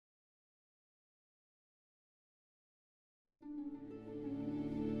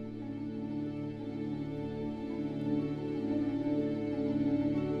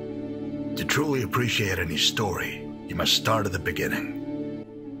To truly appreciate any story, you must start at the beginning.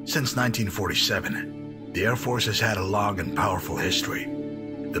 Since 1947, the Air Force has had a long and powerful history.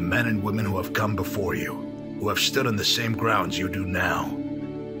 The men and women who have come before you, who have stood on the same grounds you do now.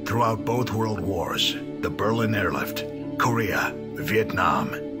 Throughout both world wars, the Berlin Airlift, Korea,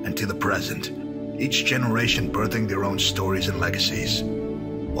 Vietnam, and to the present, each generation birthing their own stories and legacies.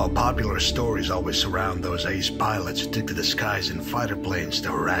 While popular stories always surround those ace pilots who took to the skies in fighter planes to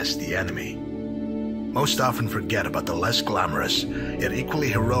harass the enemy, most often forget about the less glamorous, yet equally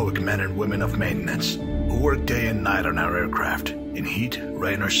heroic men and women of maintenance who work day and night on our aircraft, in heat,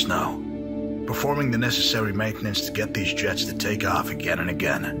 rain, or snow, performing the necessary maintenance to get these jets to take off again and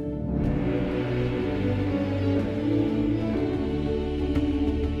again.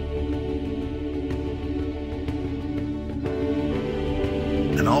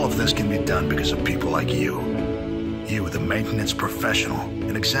 And all of this can be done because of people like you. You, the maintenance professional,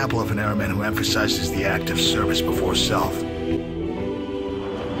 an example of an airman who emphasizes the act of service before self.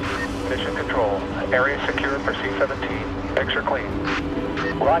 Mission Control, area secure for C-17. Picture clean.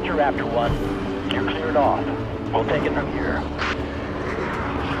 Roger, Raptor 1. You're cleared off. We'll take it from here.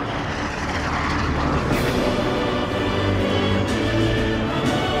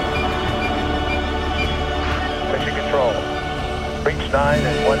 Mission Control, reach 9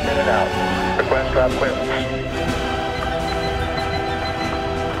 and 1 minute out. Request drop clearance.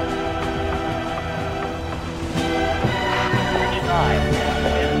 Reach 9.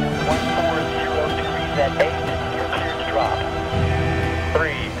 Wind 140 degrees at 8. You're cleared to drop. 3,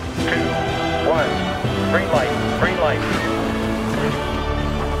 2, 1. Green light, green light.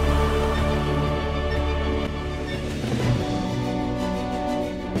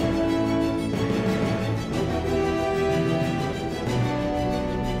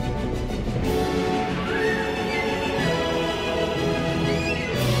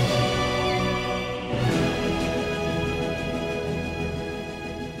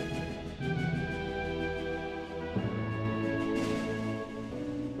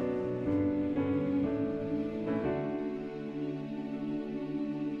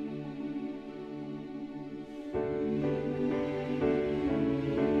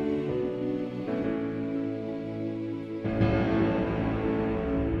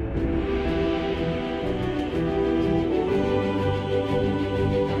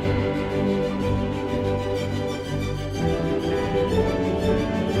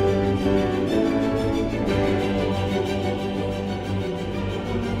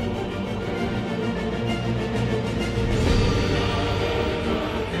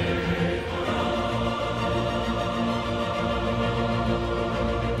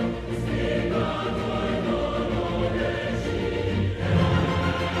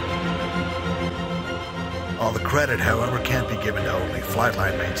 All the credit, however, can't be given to only flight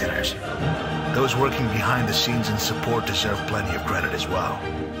line maintainers. Those working behind the scenes in support deserve plenty of credit as well.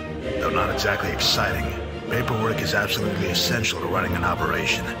 Though not exactly exciting, paperwork is absolutely essential to running an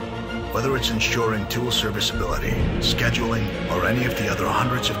operation. Whether it's ensuring tool serviceability, scheduling, or any of the other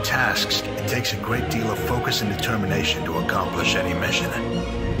hundreds of tasks, it takes a great deal of focus and determination to accomplish any mission.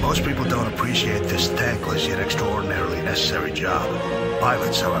 Most people don't appreciate this thankless yet extraordinarily necessary job.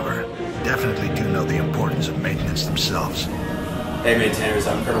 Pilots, however, definitely do know the importance of maintenance themselves. Hey maintainers,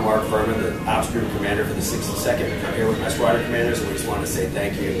 I'm Colonel Mark Furman, the Ops Group Commander for the 62nd. I'm here with my squadron commanders and we just want to say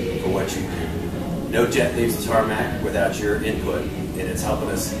thank you for what you do. No jet leaves the tarmac without your input, and it's helping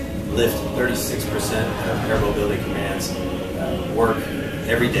us lift 36% of Air Mobility Command's work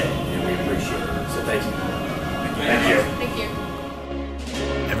every day, and we appreciate it. So thank you. Thank you. Thank you.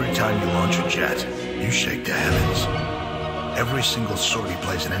 Every time you launch a jet, you shake the heavens. Every single sortie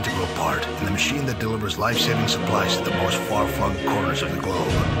plays an integral part in the machine that delivers life-saving supplies to the most far-flung corners of the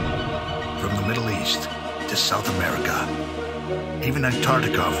globe. From the Middle East to South America, even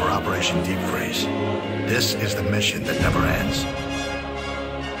Antarctica for Operation Deep Freeze. This is the mission that never ends.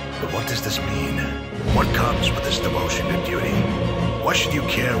 But what does this mean? What comes with this devotion to duty? Why should you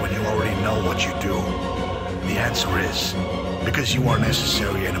care when you already know what you do? The answer is, because you are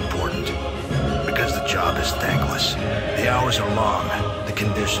necessary and important. Because the job is thankless. The hours are long. The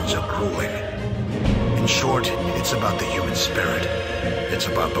conditions are grueling. In short, it's about the human spirit. It's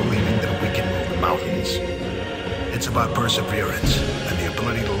about believing that we can move mountains. It's about perseverance and the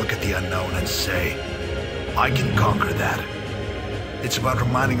ability to look at the unknown and say, I can conquer that. It's about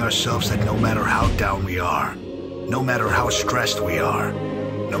reminding ourselves that no matter how down we are, no matter how stressed we are,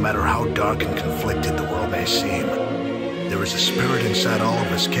 no matter how dark and conflicted the world may seem, there is a spirit inside all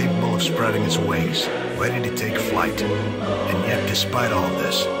of us capable of spreading its wings, ready to take flight. And yet, despite all of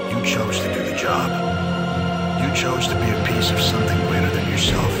this, you chose to do the job. You chose to be a piece of something greater than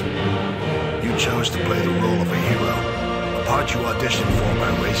yourself. you chose to play the role of a hero, a part you auditioned for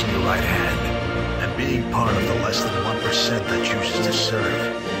by raising your right hand, and being part of the less than 1% that chooses to serve.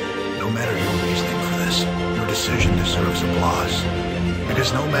 No matter your reasoning for this, your decision deserves applause.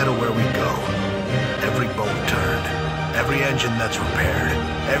 Because no matter where we go, every boat turned, every engine that's repaired,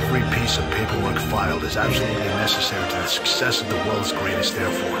 every piece of paperwork filed is absolutely necessary to the success of the world's greatest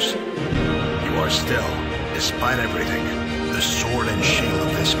Air Force. You are still, despite everything, the sword and shield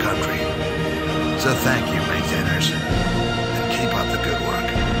of this country. So thank you, maintainers, and keep up the good work.